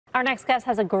Our next guest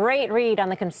has a great read on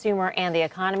the consumer and the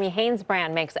economy.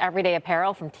 HanesBrand makes everyday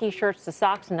apparel from T-shirts to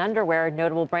socks and underwear.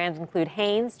 Notable brands include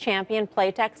Hanes, Champion,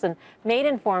 Playtex, and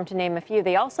Maidenform, to name a few.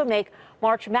 They also make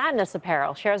March Madness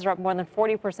apparel. Shares are up more than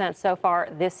 40% so far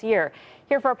this year.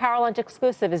 Here for a Power Lunch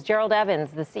exclusive is Gerald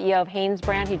Evans, the CEO of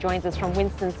HanesBrand. He joins us from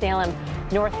Winston-Salem,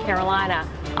 North Carolina.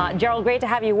 Gerald, great to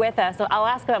have you with us. So I'll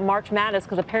ask about March Madness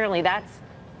because apparently that's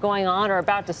going on or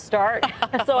about to start,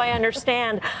 so I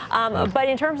understand. But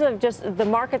in terms of just the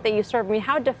market that you serve, I mean,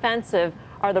 how defensive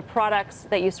are the products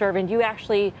that you serve? And do you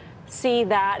actually see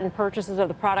that in purchases of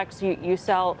the products you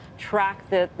sell track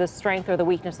the strength or the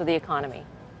weakness of the economy?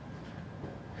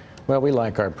 Well, we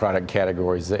like our product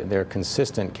categories. They're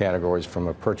consistent categories from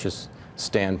a purchase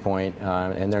standpoint,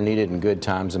 and they're needed in good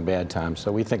times and bad times.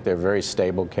 So we think they're very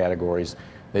stable categories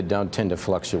that don't tend to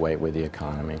fluctuate with the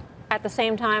economy. At the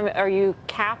same time, are you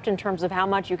capped in terms of how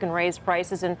much you can raise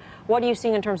prices? And what are you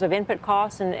seeing in terms of input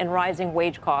costs and rising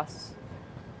wage costs?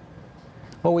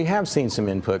 Well, we have seen some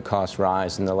input costs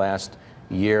rise in the last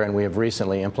year, and we have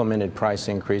recently implemented price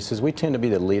increases. We tend to be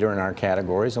the leader in our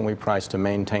categories, and we price to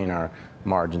maintain our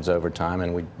margins over time,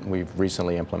 and we've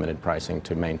recently implemented pricing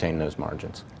to maintain those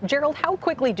margins. Gerald, how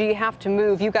quickly do you have to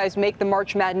move? You guys make the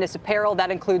March Madness apparel.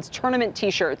 That includes tournament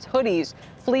T-shirts, hoodies,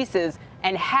 fleeces,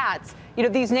 and hats. You know,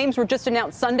 these names were just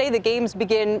announced Sunday. The games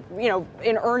begin,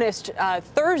 in earnest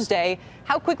Thursday.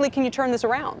 How quickly can you turn this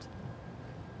around?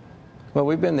 Well,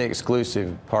 we've been the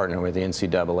exclusive partner with the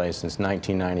NCAA since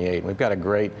 1998. We've got a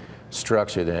great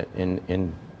structure that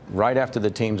right after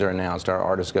the teams are announced, our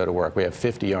artists go to work. We have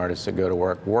 50 artists that go to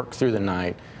work through the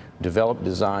night, develop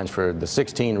designs for the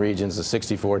 16 regions, the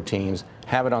 64 teams,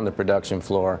 have it on the production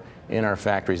floor in our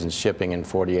factories and shipping in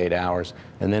 48 hours.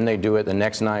 And then they do it the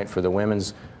next night for the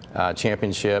women's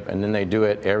championship, and then they do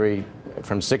it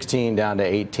from 16 down to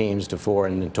 8 teams to 4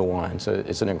 and then to 1. So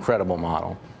it's an incredible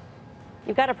model.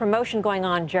 You've got a promotion going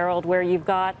on, Gerald, where you've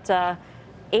got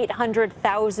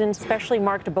 800,000 specially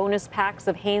marked bonus packs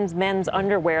of Hanes men's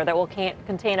underwear that will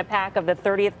contain a pack of the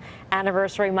 30th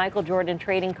anniversary Michael Jordan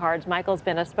trading cards. Michael's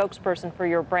been a spokesperson for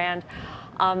your brand.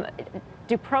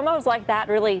 Do promos like that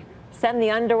really send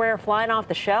the underwear flying off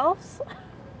the shelves?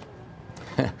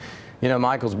 You know,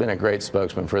 Michael's been a great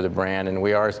spokesman for the brand, and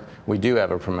we do have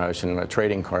a promotion, a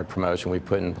trading card promotion we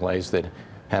put in place that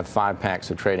have 5 packs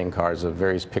of trading cards of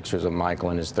various pictures of Michael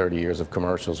and his 30 years of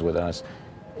commercials with us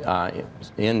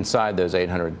inside those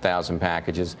 800,000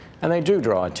 packages, and they do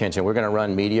draw attention. We're going to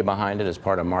run media behind it as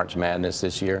part of March Madness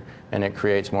this year, and it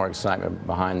creates more excitement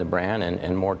behind the brand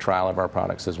and more trial of our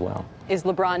products as well. Is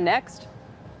LeBron next?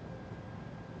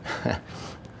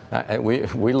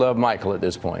 We love Michael at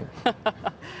this point.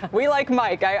 We like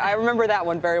Mike. I remember that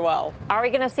one very well. Are we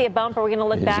going to see a bump? Are we going to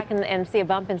look back and see a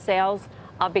bump in sales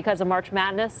because of March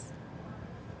Madness?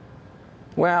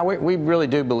 Well, we really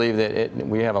do believe that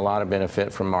we have a lot of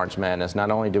benefit from March Madness.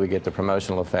 Not only do we get the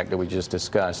promotional effect that we just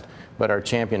discussed, but our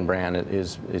Champion brand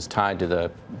is tied to the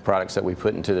products that we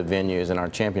put into the venues, and our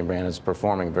Champion brand is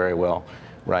performing very well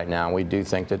right now. We do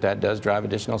think that does drive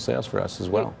additional sales for us as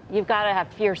well. You've got to have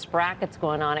fierce brackets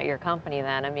going on at your company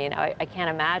then. I mean, I can't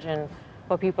imagine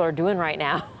what people are doing right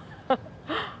now.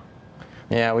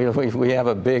 Yeah, we have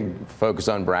a big focus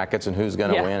on brackets and who's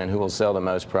going to win and who will sell the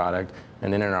most product.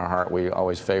 And then in our heart, we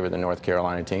always favor the North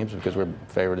Carolina teams because we're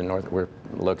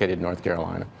located in North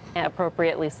Carolina. And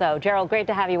appropriately so. Gerald, great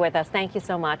to have you with us. Thank you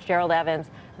so much. Gerald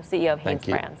Evans, the CEO of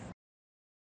HanesBrands.